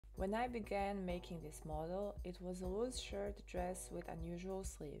When I began making this model, it was a loose shirt dress with unusual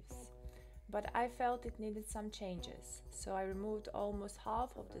sleeves. But I felt it needed some changes, so I removed almost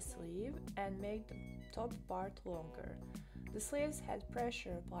half of the sleeve and made the top part longer. The sleeves had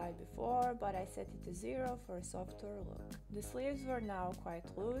pressure applied before, but I set it to 0 for a softer look. The sleeves were now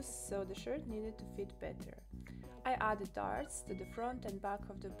quite loose, so the shirt needed to fit better. I added darts to the front and back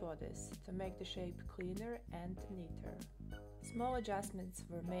of the bodice to make the shape cleaner and neater. Small adjustments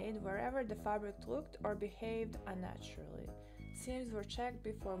were made wherever the fabric looked or behaved unnaturally. Seams were checked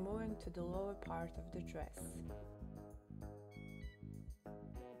before moving to the lower part of the dress.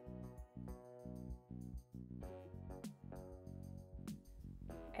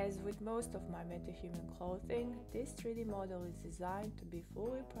 As with most of my MetaHuman clothing, this 3D model is designed to be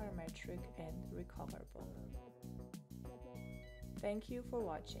fully parametric and recolorable. Thank you for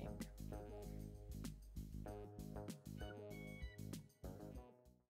watching.